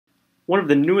One of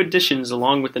the new additions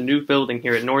along with the new building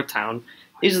here at Northtown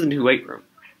is the new weight room.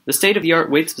 The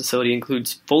state-of-the-art weights facility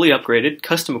includes fully upgraded,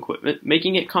 custom equipment,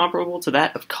 making it comparable to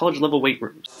that of college-level weight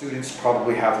rooms. Students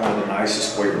probably have one of the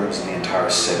nicest weight rooms in the entire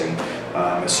city,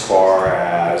 as far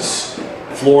as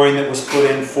flooring that was put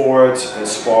in for it,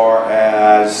 as far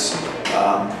as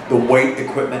the weight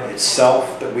equipment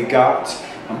itself that we got.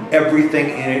 Everything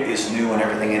in it is new and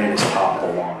everything in it is top of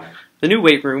the line. The new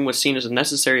weight room was seen as a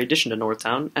necessary addition to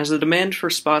Northtown, as the demand for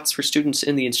spots for students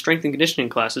in the strength and conditioning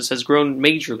classes has grown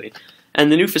majorly,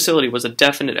 and the new facility was a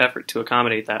definite effort to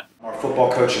accommodate that. Our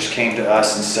football coaches came to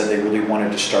us and said they really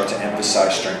wanted to start to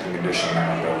emphasize strength and conditioning in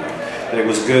our building. That it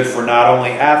was good for not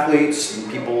only athletes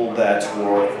and people that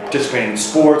were participating in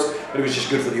sports, but it was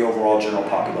just good for the overall general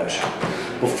population.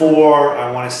 Before,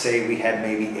 I want to say we had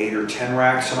maybe 8 or 10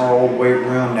 racks in our old weight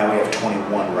room. Now we have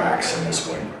 21 racks in this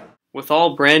weight room. With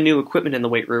all brand new equipment in the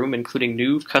weight room, including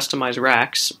new customized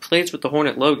racks, plates with the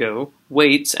Hornet logo,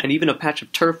 weights, and even a patch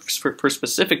of turf for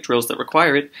specific drills that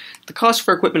require it, the cost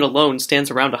for equipment alone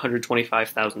stands around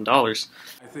 $125,000.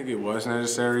 I think it was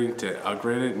necessary to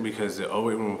upgrade it because the old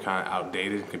weight room was kind of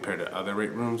outdated compared to other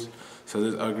weight rooms. So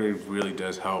this upgrade really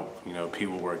does help,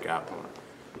 people work out more.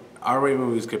 Our weight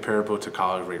room is comparable to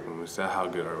college weight rooms. That's how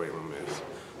good our weight room is.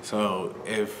 So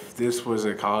if this was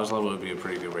at college level, it would be a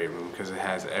pretty good weight room because it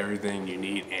has everything you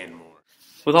need and more.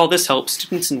 With all this help,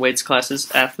 students in weights classes,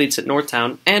 athletes at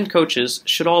Northtown, and coaches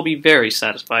should all be very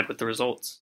satisfied with the results.